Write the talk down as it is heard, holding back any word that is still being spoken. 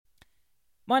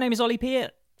My name is Ollie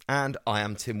Peart. And I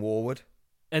am Tim Warwood.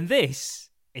 And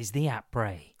this is the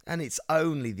Après. And it's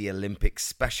only the Olympics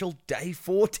special, day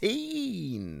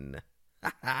 14.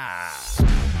 Ha ha!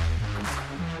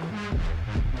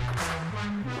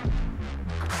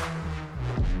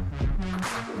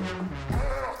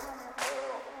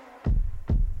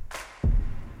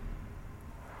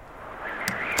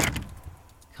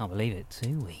 Can't believe it,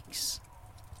 2 weeks.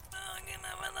 I'm going to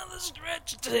have another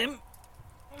stretch, Tim.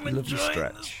 Lovely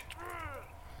stretch.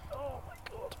 Oh, my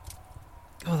God.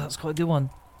 Oh, that's quite a good one.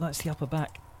 That's the upper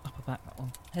back, that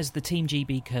one. As the Team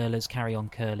GB curlers carry on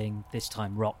curling, this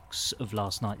time rocks of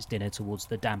last night's dinner towards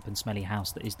the damp and smelly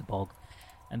house that is the bog.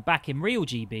 And back in real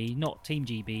GB, not Team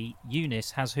GB,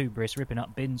 Eunice has hubris ripping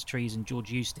up bins, trees and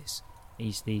George Eustace.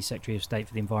 He's the Secretary of State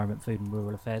for the Environment, Food and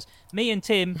Rural Affairs. Me and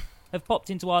Tim have popped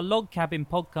into our log cabin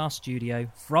podcast studio,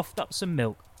 frothed up some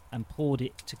milk and poured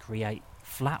it to create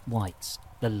flat whites,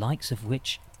 the likes of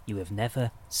which you have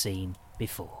never seen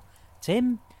before.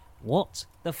 Tim, what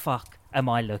the fuck am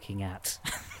I looking at?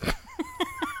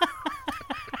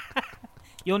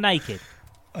 You're naked.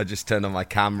 I just turned on my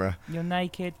camera. You're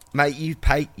naked. Mate,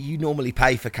 you normally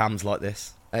pay for cams like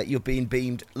this. You're being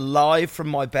beamed live from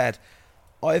my bed.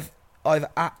 I've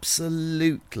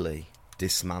absolutely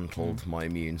dismantled my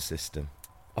immune system.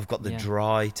 I've got the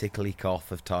dry, tickly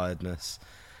cough of tiredness.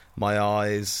 My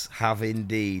eyes have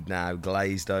indeed now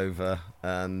glazed over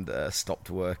and stopped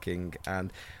working.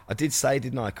 And I did say,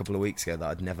 didn't I, a couple of weeks ago that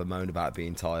I'd never moan about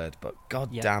being tired. But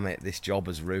god damn it, this job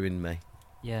has ruined me.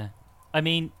 Yeah. I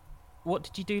mean, what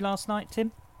did you do last night,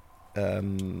 Tim? I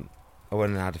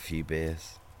went and had a few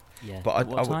beers. Yeah. But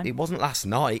what time? it wasn't last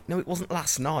night. No, it wasn't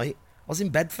last night. I was in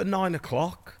bed for 9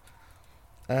 o'clock.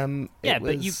 But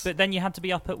then you had to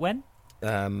be up at when?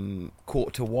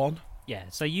 1:45. Yeah,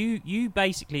 so you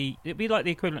basically, it'd be like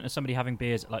the equivalent of somebody having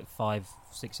beers at like 5,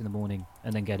 6 in the morning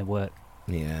and then going to work.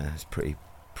 Yeah, it's pretty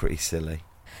silly.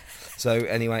 So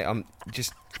anyway, I'm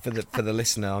just for the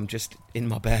listener, I'm just in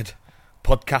my bed,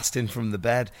 podcasting from the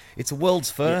bed. It's a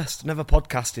world's first. Never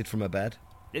podcasted from a bed.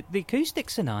 The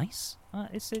acoustics are nice.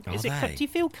 Do you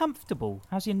feel comfortable?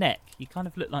 How's your neck? You kind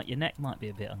of look like your neck might be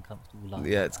a bit uncomfortable.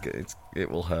 Yeah, it's good.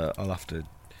 It will hurt. I'll have to.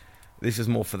 This is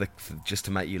more for just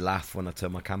to make you laugh when I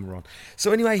turn my camera on.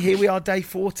 So anyway, here we are, day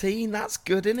 14. That's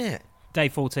good, isn't it? Day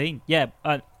 14. Yeah.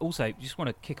 Also, just want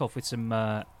to kick off with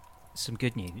some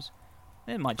good news.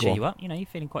 It might cheer you up. You know, you're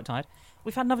feeling quite tired.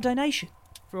 We've had another donation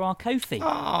through our Ko-fi.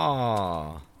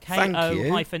 Ah, thank you.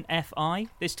 Ko-fi,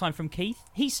 this time from Keith.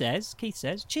 Keith says,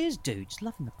 cheers, dudes.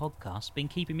 Loving the podcast. Been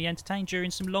keeping me entertained during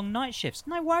some long night shifts.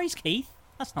 No worries, Keith.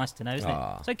 That's nice to know, isn't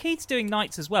it? So Keith's doing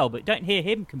nights as well, but don't hear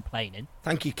him complaining.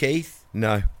 Thank you, Keith.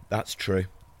 No, that's true.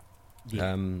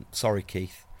 Yeah. Sorry,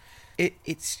 Keith.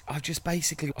 It's I've just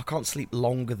basically, I can't sleep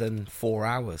longer than 4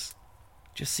 hours.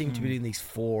 Just seem to be doing these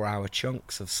 4-hour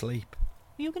chunks of sleep.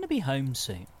 You're going to be home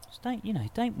soon. Just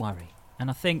don't worry. And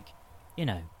I think,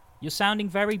 you're sounding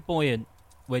very buoyant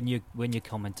when you're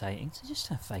commentating. So just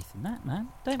have faith in that, man.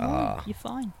 Don't worry. You're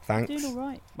fine. Thanks. You're doing all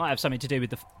right. Might have something to do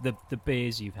with the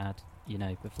beers you've had,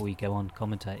 before you go on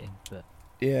commentating. But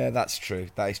yeah, that's true.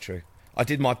 That is true. I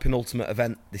did my penultimate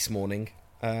event this morning,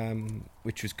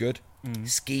 which was good.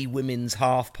 Ski women's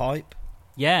half pipe.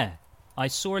 Yeah, I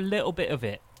saw a little bit of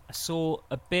it. I saw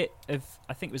a bit of,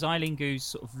 I think it was Eileen Gu's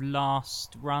sort of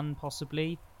last run,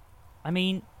 possibly. I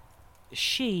mean,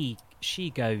 she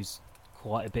goes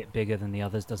quite a bit bigger than the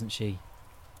others, doesn't she?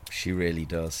 She really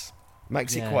does.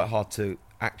 Makes it quite hard to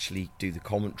actually do the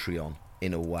commentary on,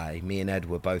 in a way. Me and Ed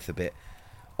were both a bit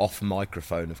off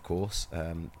microphone, of course.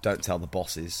 Don't tell the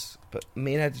bosses. But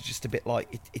me and Ed are just a bit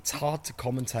like, it's hard to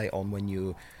commentate on when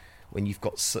you've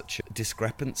got such a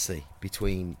discrepancy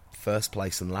between first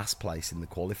place and last place in the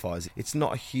qualifiers. It's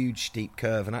not a huge steep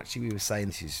curve, and actually we were saying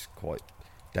this is quite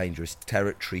dangerous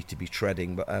territory to be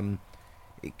treading, but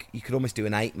you could almost do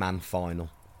an 8-man final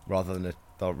rather than a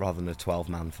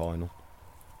 12-man final.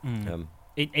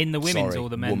 In the women's or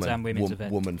the men's and women's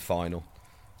event? Woman final.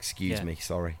 Excuse me,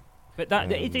 sorry. But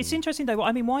it's interesting though.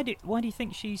 I mean, why do you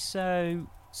think she's so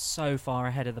far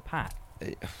ahead of the pack?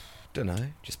 Don't know.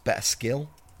 Just better skill.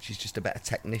 She's just a better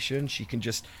technician. She can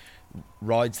just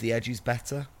rides the edges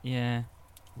better. Yeah.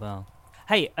 Well,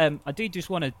 hey, I do just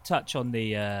want to touch on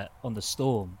the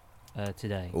storm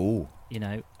today. Ooh.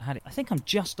 I think I'm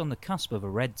just on the cusp of a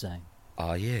red zone.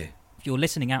 Are you? If you're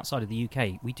listening outside of the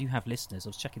UK, we do have listeners. I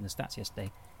was checking the stats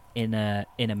yesterday in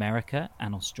America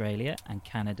and Australia and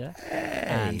Canada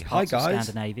and parts of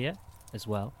Scandinavia as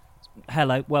well.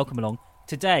 Hello, welcome along.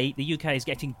 Today, the UK is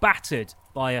getting battered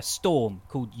by a storm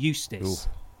called Eustace. Ooh.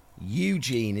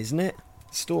 Eugene, isn't it?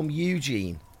 Storm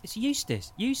Eugene. It's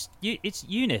Eustace. It's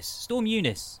Eunice. Storm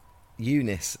Eunice.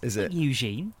 Eunice, is it?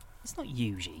 Eugene. It's not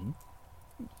Eugene.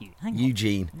 Hang on.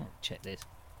 Eugene. I'm gonna check this.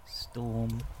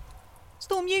 Storm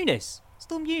Eunice.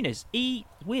 Storm Eunice.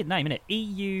 Weird name, isn't it?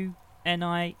 Eunice.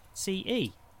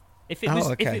 If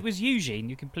it was Eugene,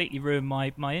 you completely ruined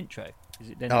my intro. Because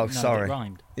it then sorry. It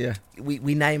rhymed. Yeah.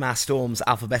 We name our storms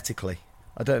alphabetically.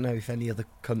 I don't know if any other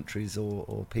countries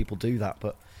or people do that,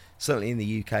 but certainly in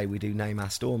the UK we do name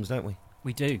our storms, don't we?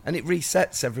 We do. And it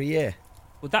resets every year.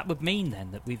 Well, that would mean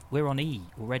then that we're on E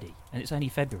already, and it's only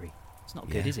February. It's not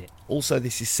good, is it? Also,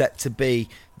 this is set to be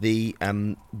the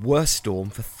worst storm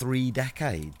for 3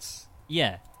 decades.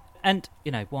 Yeah. And,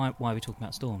 why are we talking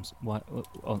about storms? Why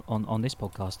on this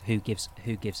podcast, who gives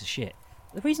a shit?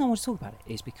 The reason I want to talk about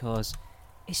it is because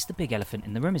it's the big elephant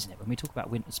in the room, isn't it? When we talk about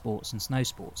winter sports and snow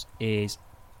sports, is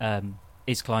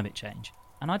climate change.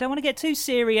 And I don't want to get too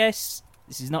serious.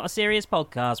 This is not a serious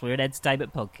podcast. We're an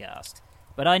entertainment podcast.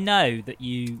 But I know that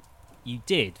you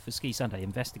did, for Ski Sunday,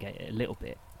 investigate it a little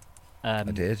bit. I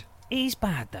did. It is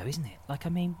bad, though, isn't it? Like, I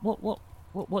mean,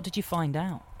 what did you find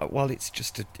out? Well, it's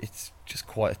just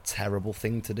quite a terrible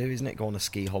thing to do, isn't it? Go on a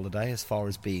ski holiday as far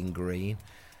as being green.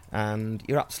 And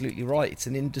you're absolutely right. It's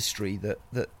an industry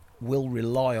that will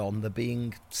rely on there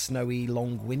being snowy,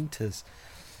 long winters.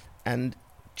 And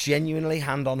genuinely,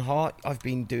 hand on heart, I've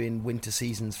been doing winter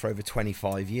seasons for over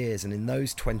 25 years. And in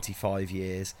those 25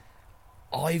 years,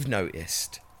 I've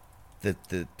noticed that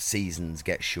the seasons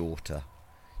get shorter.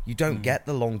 You don't get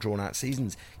the long drawn-out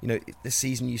seasons. The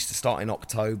season used to start in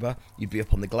October. You'd be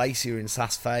up on the glacier in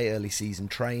Saas-Fee, early season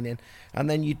training, and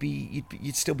then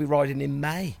you'd still be riding in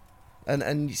May,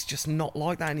 and it's just not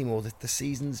like that anymore. The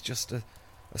seasons just are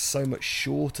so much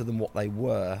shorter than what they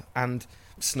were, and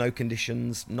snow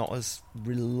conditions not as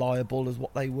reliable as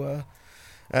what they were.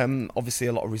 Obviously,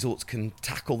 a lot of resorts can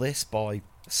tackle this by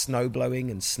snow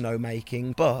blowing and snow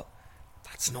making, but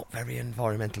that's not very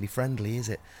environmentally friendly, is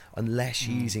it? Unless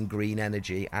you're using green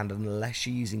energy and unless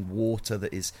you're using water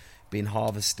that is being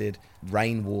harvested,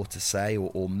 rainwater, say,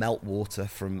 or melt water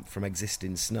from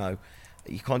existing snow.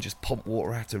 You can't just pump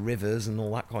water out of rivers and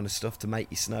all that kind of stuff to make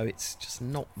your snow. It's just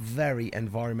not very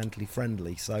environmentally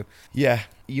friendly. So, yeah,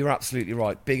 you're absolutely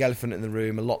right. Big elephant in the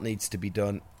room. A lot needs to be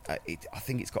done. I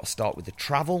think it's got to start with the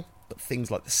travel. But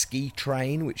things like the ski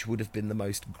train, which would have been the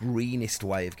most greenest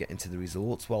way of getting to the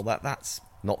resorts, well, that's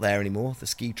not there anymore. The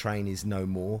ski train is no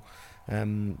more.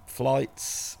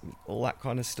 Flights, all that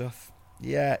kind of stuff.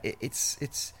 Yeah,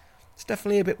 it's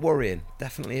definitely a bit worrying.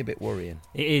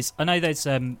 It is. I know there's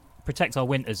Protect Our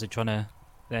Winters are trying to.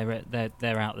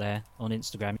 They're out there on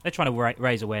Instagram. They're trying to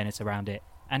raise awareness around it,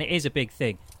 and it is a big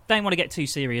thing. Don't want to get too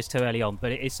serious too early on,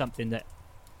 but it is something that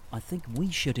I think we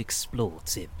should explore,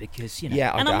 Tim, because,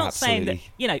 Yeah, and I'm not saying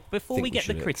that, before we get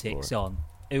the critics on,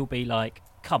 it'll be like,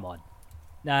 come on.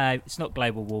 No, it's not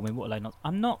global warming, what are they not?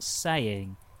 I'm not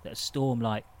saying that a storm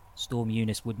like Storm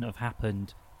Eunice wouldn't have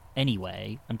happened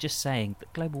anyway. I'm just saying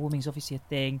that global warming is obviously a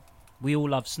thing. We all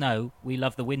love snow. We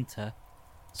love the winter.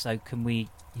 So can we,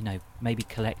 maybe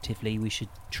collectively we should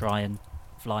try and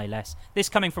fly less. This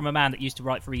coming from a man that used to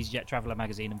write for EasyJet Traveller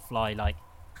magazine and fly like...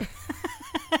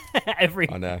 every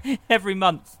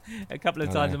month, a couple of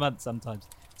times a month sometimes.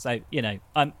 So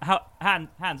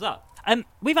hands up.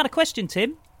 We've had a question,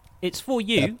 Tim. It's for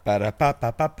you.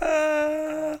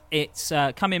 It's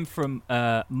coming from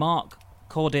Mark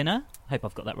Cordiner. Hope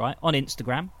I've got that right on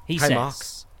Instagram. He says, Mark.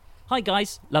 "Hi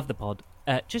guys, love the pod.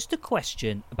 Just a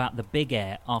question about the big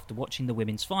air after watching the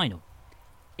women's final.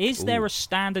 Is there a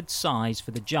standard size for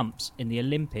the jumps in the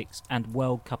Olympics and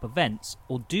World Cup events,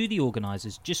 or do the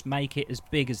organisers just make it as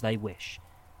big as they wish?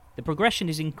 The progression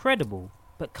is incredible,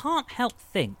 but can't help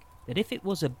think that if it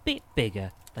was a bit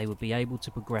bigger, they would be able to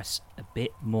progress a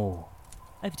bit more."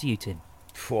 Over to you, Tim.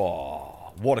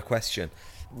 What a question.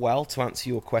 Well, to answer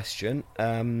your question,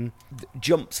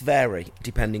 jumps vary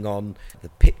depending on the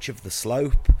pitch of the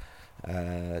slope,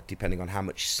 depending on how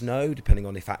much snow, depending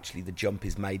on if actually the jump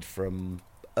is made from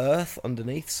earth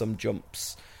underneath. Some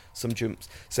jumps. So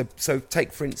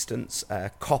take for instance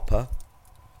Copper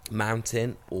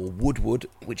Mountain or Woodwood,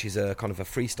 which is a kind of a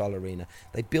freestyle arena.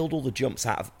 They build all the jumps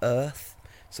out of earth,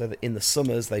 so that in the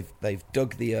summers they've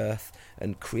dug the earth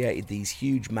and created these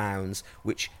huge mounds,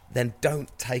 which then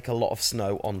don't take a lot of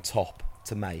snow on top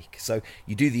to make. So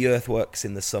you do the earthworks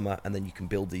in the summer, and then you can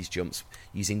build these jumps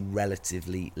using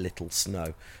relatively little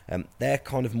snow. They're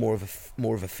kind of more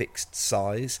of a fixed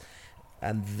size.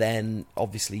 And then,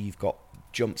 obviously, you've got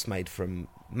jumps made from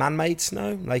man-made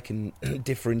snow. They can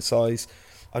differ in size.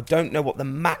 I don't know what the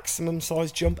maximum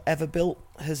size jump ever built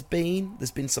has been. There's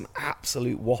been some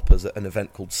absolute whoppers at an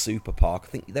event called Super Park.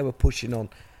 I think they were pushing on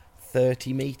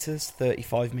 30 metres,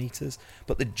 35 metres.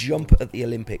 But the jump at the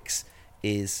Olympics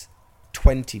is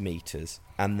 20 metres.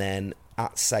 And then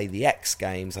at, say, the X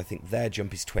Games, I think their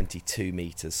jump is 22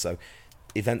 metres. So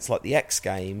events like the X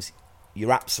Games,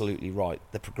 you're absolutely right.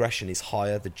 The progression is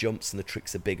higher, the jumps and the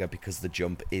tricks are bigger because the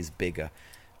jump is bigger.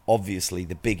 Obviously,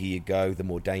 the bigger you go, the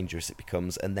more dangerous it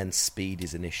becomes, and then speed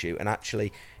is an issue. And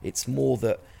actually, it's more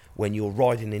that when you're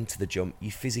riding into the jump,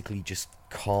 you physically just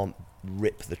can't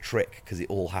rip the trick because it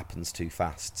all happens too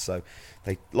fast. So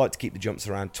they like to keep the jumps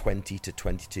around 20 to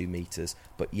 22 metres.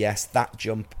 But yes, that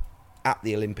jump at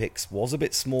the Olympics was a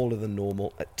bit smaller than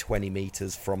normal at 20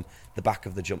 metres from the back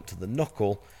of the jump to the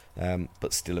knuckle,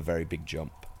 but still a very big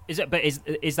jump. Is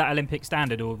that Olympic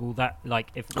standard, or will that, like,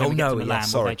 if Oh, we get no, to Milan,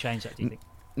 sorry. will they change that, do you think?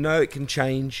 No, it can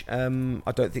change. I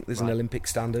don't think there's an Right. Olympic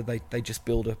standard. They just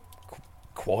build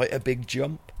quite a big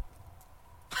jump.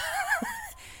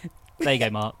 There you go,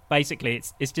 Mark. Basically,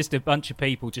 it's just a bunch of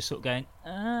people just sort of going,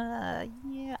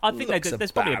 yeah. I think Looks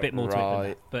there's probably a about bit more to it than right.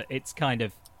 that, but it's kind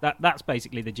of that's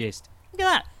basically the gist. Look at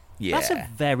that. Yeah. That's a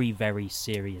very, very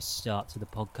serious start to the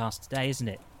podcast today, isn't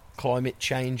it? Climate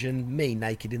change and me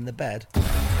naked in the bed.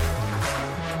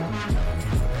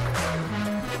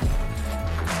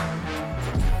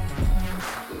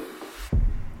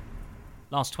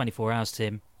 Last 24 hours,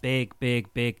 Tim. Big,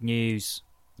 big, big news.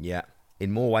 Yeah,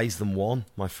 in more ways than one,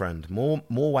 my friend. More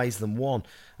ways than one.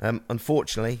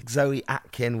 Unfortunately, Zoe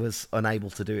Atkin was unable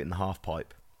to do it in the half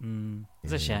pipe.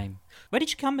 It's a shame. Where did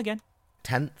you come again?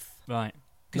 10th. Right.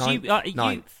 Because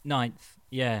Ninth. Ninth.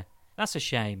 Yeah. That's a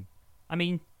shame. I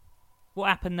mean, what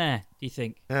happened there, do you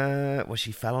think? Well,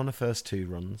 she fell on her first two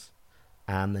runs,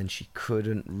 and then she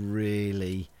couldn't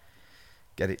really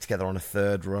get it together on a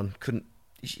third run.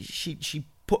 She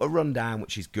put a run down,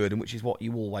 which is good, and which is what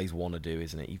you always want to do,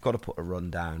 isn't it? You've got to put a run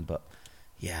down, but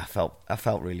yeah, I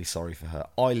felt really sorry for her.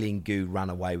 Eileen Gu ran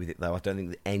away with it, though. I don't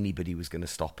think that anybody was going to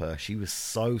stop her. She was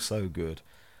so good,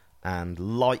 and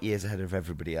light years ahead of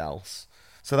everybody else.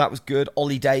 So that was good.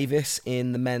 Ollie Davis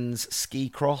in the men's ski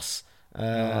cross.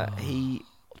 He,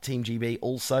 Team GB,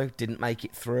 also didn't make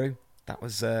it through. That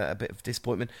was a bit of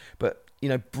disappointment. But, you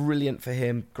know, brilliant for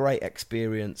him. Great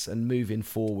experience. And moving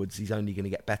forwards, he's only going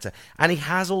to get better. And he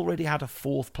has already had a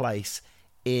 4th place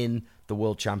in the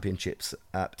World Championships.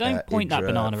 Don't point that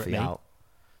banana at me.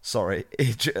 Sorry.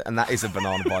 And that is a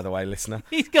banana, by the way, listener.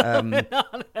 He's got a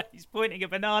banana. He's pointing a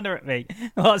banana at me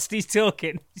whilst he's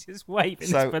talking. He's just waving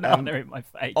this banana in my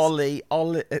face. Ollie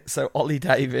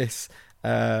Davis,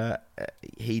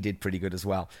 he did pretty good as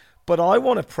well. But I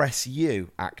want to press you,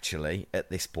 actually, at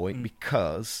this point,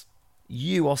 because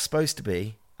you are supposed to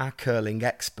be our curling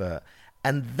expert.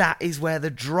 And that is where the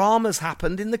dramas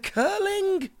happened in the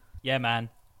curling. Yeah, man.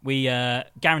 We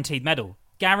guaranteed medal.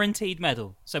 Guaranteed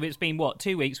medal. So it's been,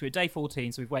 2 weeks? We're at day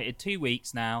 14, so we've waited 2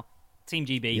 weeks now. Team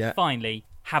GB finally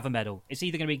have a medal. It's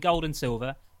either going to be gold and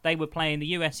silver. They were playing the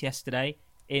US yesterday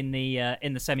in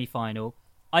the semi-final.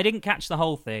 I didn't catch the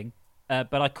whole thing,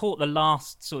 but I caught the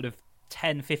last sort of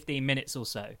 10, 15 minutes or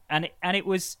so. And it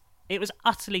was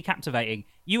utterly captivating.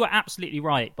 You were absolutely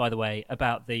right, by the way,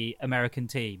 about the American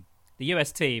team. The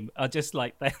US team are just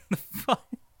like...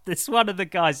 This one of the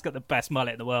guys got the best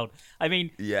mullet in the world. I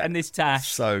mean, and this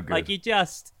Tash. So good. Like, you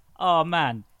just... Oh,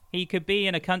 man. He could be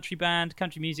in a country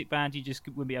music band. You just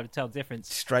wouldn't be able to tell the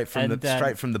difference. Straight from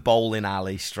the bowling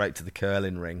alley, straight to the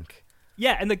curling rink.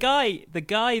 Yeah, and the guy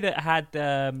that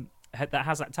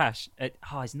has that Tash,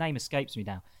 his name escapes me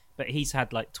now, but he's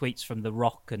had like tweets from The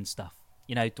Rock and stuff.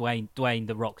 You know, Dwayne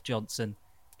The Rock Johnson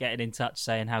getting in touch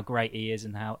saying how great he is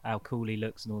and how cool he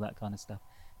looks and all that kind of stuff.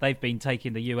 They've been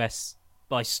taking the US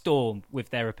by storm with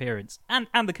their appearance and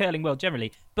the curling world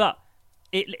generally. But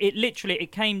it literally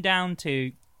came down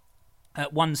to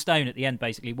one stone at the end,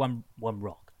 basically one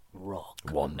rock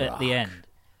at the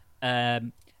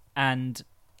end, and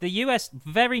the US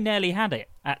very nearly had it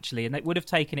actually, and they would have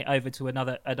taken it over to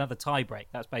another tie break.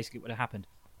 That's basically what would have happened.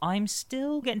 I'm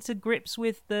still getting to grips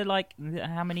with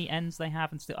how many ends they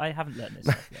have, and still I haven't learned this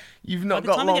stuff yet. You've not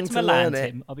got long to learn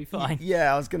it. Tim, I'll be fine.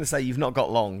 Yeah, I was going to say you've not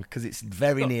got long because it's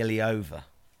very nearly over.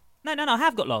 No, I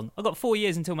have got long. I've got 4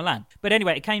 years until Milan. But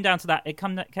anyway, it came down to that. It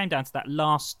came down to that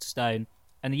last stone,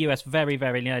 and the US very,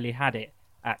 very nearly had it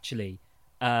actually.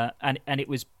 And it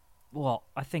was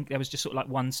I think there was just sort of like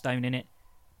one stone in it,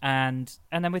 and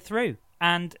then we're through,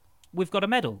 and we've got a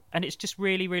medal, and it's just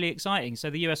really, really exciting. So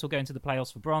the US will go into the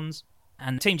playoffs for bronze,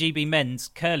 and Team GB men's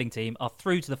curling team are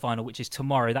through to the final, which is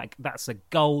tomorrow. That's a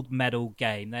gold medal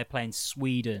game. They're playing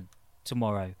Sweden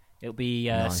tomorrow. It'll be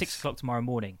Nice. 6:00 tomorrow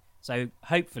morning. So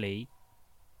hopefully,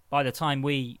 by the time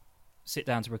we sit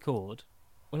down to record,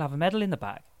 we'll have a medal in the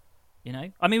bag. You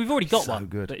know, I mean, we've already got So one,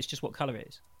 good. but it's just what colour it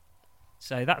is.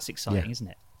 So that's exciting, Yeah. isn't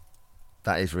it?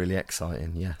 That is really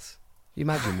exciting, yes. You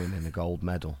imagine winning a gold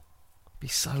medal. Be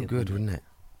so good, wouldn't it?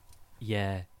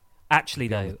 Yeah. Actually,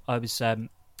 though, I was in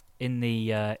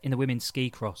the women's ski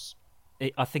cross.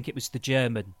 I think it was the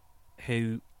German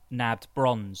who nabbed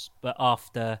bronze, but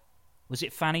after, was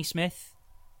it Fanny Smith?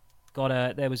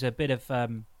 There was a bit of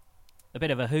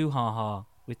a hoo-ha-ha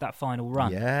with that final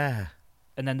run. Yeah.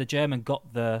 And then the German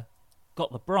got the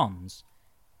bronze.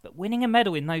 But winning a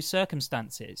medal in those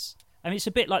circumstances, I mean, it's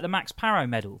a bit like the Max Parrow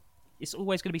medal. It's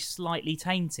always going to be slightly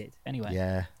tainted. Anyway.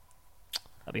 Yeah.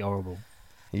 That'd be horrible.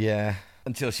 Yeah.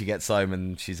 Until she gets home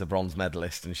and she's a bronze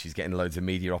medalist and she's getting loads of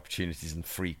media opportunities and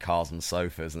free cars and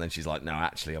sofas, and then she's like, no,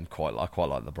 actually, I quite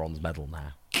like the bronze medal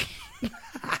now.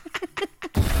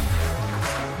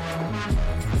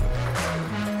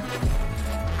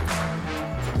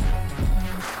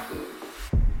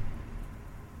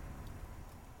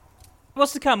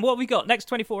 What's to come? What have we got? Next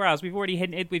 24 hours. We've already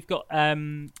hinted. We've got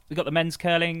the men's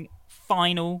curling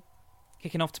final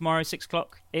kicking off tomorrow, 6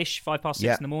 o'clock ish, 5 past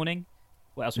 6 in the morning.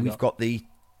 What else we've got? The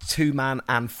 2-man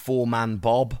and 4-man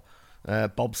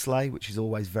bobsleigh, which is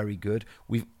always very good.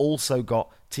 We've also got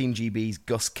Team GB's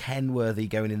Gus Kenworthy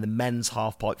going in the men's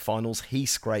half-pipe finals. He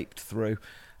scraped through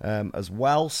as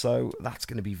well, so that's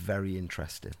going to be very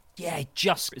interesting. Yeah, he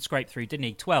just scraped through, didn't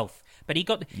he? 12th. But he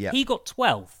got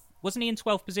 12th. Wasn't he in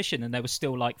 12th position and there was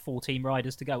still like 14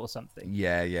 riders to go or something?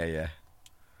 Yeah. Yeah.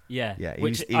 He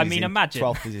Which, was imagine.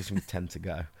 12th position with 10 to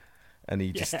go. And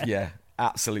he just,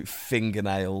 absolute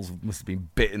fingernails must have been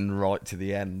bitten right to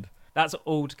the end. That's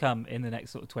all to come in the next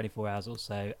sort of 24 hours or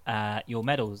so. Your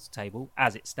medals table,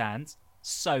 as it stands,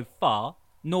 so far,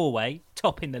 Norway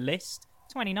topping the list.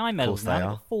 29 medals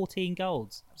now, 14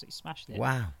 golds. Absolutely smashed it.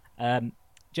 Wow.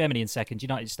 Germany in second,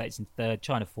 United States in third,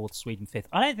 China fourth, Sweden fifth.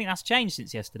 I don't think that's changed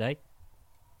since yesterday.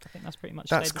 I think that's pretty much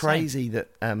That's stayed the crazy that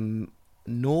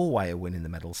Norway are winning the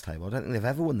medals table. I don't think they've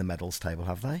ever won the medals table,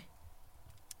 have they?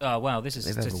 Oh, wow, this is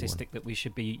a statistic that we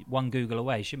should be one Google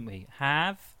away, shouldn't we?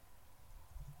 Have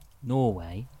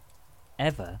Norway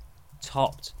ever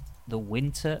topped the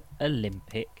Winter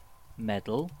Olympic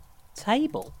medal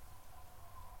table?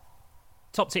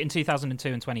 Topped it in 2002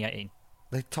 and 2018.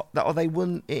 They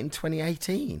won it in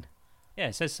 2018? Yeah,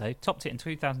 it says so. Topped it in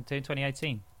 2002 and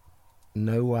 2018.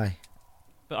 No way.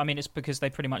 But, I mean, it's because they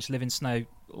pretty much live in snow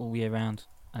all year round.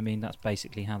 I mean, that's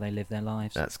basically how they live their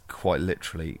lives. That's quite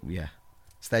literally, yeah.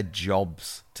 It's their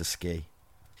jobs to ski.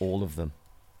 All of them.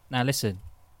 Now, listen.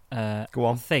 Go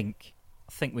on. I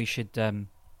think we should do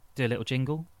a little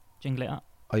jingle. Jingle it up.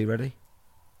 Are you ready?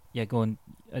 Yeah, go on.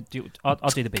 I'll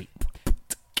do the beat.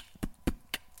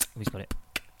 Oh, he's got it.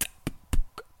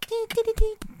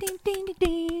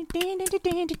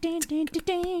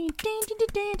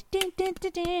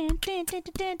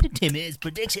 Timmy's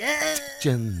predictions.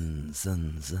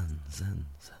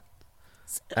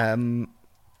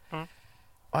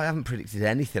 I haven't predicted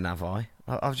anything, have I?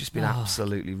 I've just been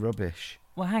absolutely rubbish.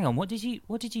 Well, hang on. What did you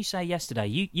say yesterday?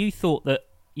 You thought that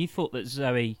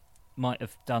Zoe might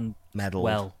have done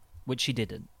well, which she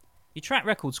didn't. Your track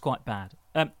record's quite bad.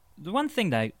 The one thing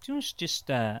though, do you want to just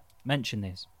mention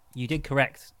this? You did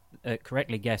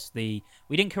correctly guess we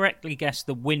didn't correctly guess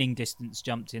the winning distance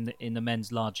jumped in the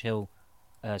men's large hill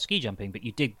ski jumping, but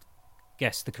you did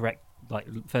guess the correct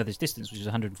furthest distance, which is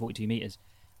 142 meters.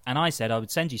 And I said I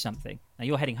would send you something. Now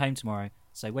you're heading home tomorrow,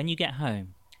 so when you get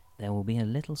home, there will be a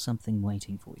little something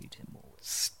waiting for you, Tim Morwood.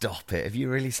 Stop it! Have you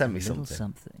really sent me something?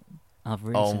 Something. I've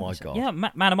really. Oh my god! Yeah,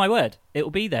 man of my word, it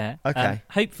will be there. Okay.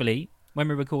 Hopefully, when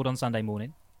we record on Sunday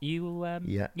morning, you will.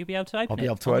 You'll be able to open it. I'll be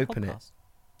able to open it.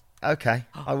 Okay,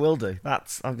 I will do.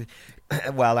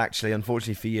 Well, actually,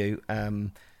 unfortunately for you,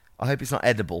 I hope it's not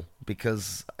edible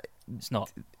because it's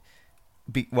not.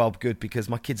 Good, because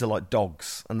my kids are like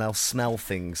dogs and they'll smell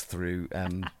things through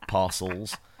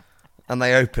parcels, and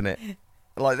they open it.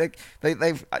 Like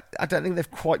they've. I don't think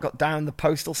they've quite got down the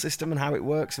postal system and how it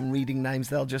works and reading names.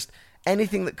 They'll just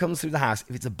anything that comes through the house,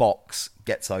 if it's a box,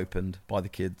 gets opened by the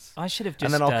kids. I should have just.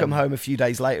 And then I'll come home a few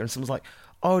days later and someone's like,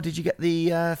 "Oh, did you get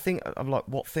the thing?" I'm like,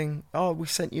 "What thing?" "Oh, we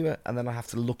sent you it." And then I have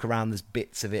to look around. There's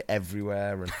bits of it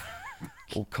everywhere and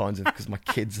all kinds of because my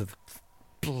kids are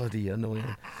bloody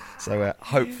annoying. So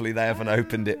hopefully they haven't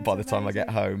opened it by the time I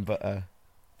get home. But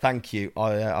thank you.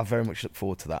 I very much look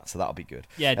forward to that. So that'll be good.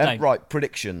 Yeah. Right.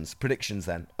 Predictions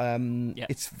then.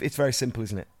 It's very simple,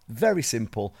 isn't it? Very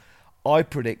simple. I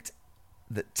predict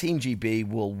that Team GB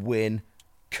will win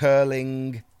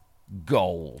curling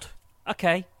gold.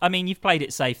 Okay. I mean, you've played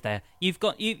it safe there. You've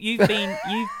had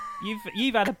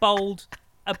a bold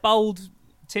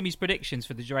Timmy's predictions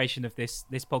for the duration of this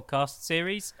podcast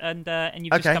series, and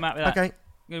you've just come out with that. Okay.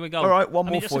 Here we go. All right, one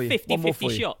more it's for a you.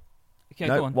 50-50 shot. Okay,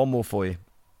 no, go on. one more for you.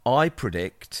 I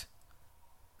predict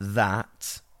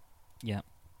that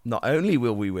not only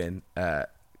will we win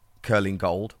curling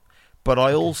gold, but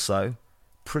I also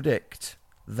predict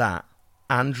that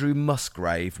Andrew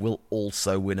Musgrave will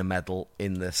also win a medal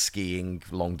in the skiing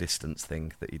long distance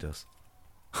thing that he does.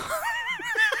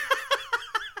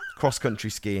 Cross country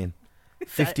skiing.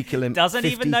 50 kilometer. Doesn't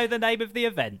even know the name of the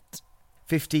event.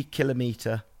 50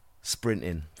 kilometer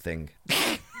sprinting thing.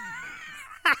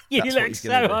 You look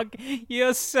so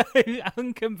you're so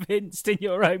unconvinced in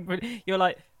your own. You're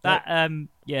like that.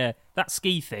 That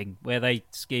ski thing where they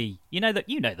ski. You know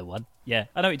the one. Yeah,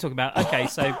 I know what you're talking about. Okay,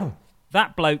 so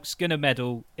that bloke's gonna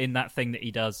medal in that thing that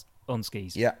he does on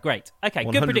skis. Yeah, great. Okay,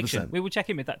 100%. Good prediction. We will check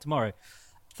in with that tomorrow.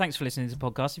 Thanks for listening to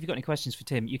the podcast. If you've got any questions for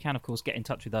Tim, you can of course get in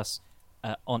touch with us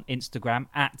on Instagram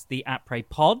at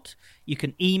 @theapraypod. You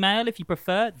can email if you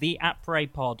prefer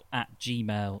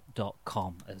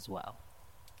theapraypod@gmail.com as well.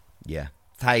 Yeah.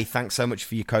 Hey, thanks so much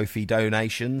for your Ko-fi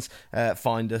donations.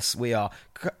 Find us. We are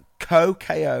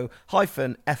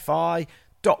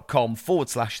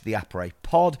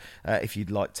ko-fi.com/theapraypod. If you'd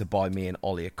like to buy me and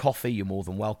Ollie a coffee, you're more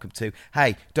than welcome to.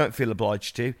 Hey, don't feel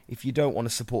obliged to. If you don't want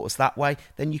to support us that way,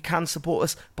 then you can support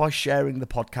us by sharing the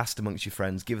podcast amongst your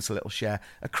friends. Give us a little share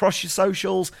across your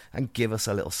socials and give us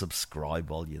a little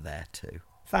subscribe while you're there too.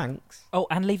 Thanks. Oh,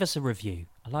 and leave us a review.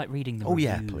 I like reading the reviews.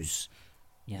 Yeah, please.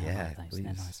 Yeah, I like those. Please.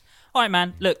 They're nice. All right,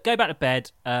 man. Look, go back to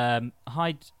bed.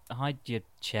 Hide your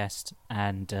chest,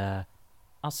 and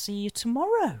I'll see you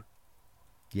tomorrow.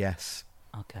 Yes.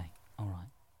 Okay. All right.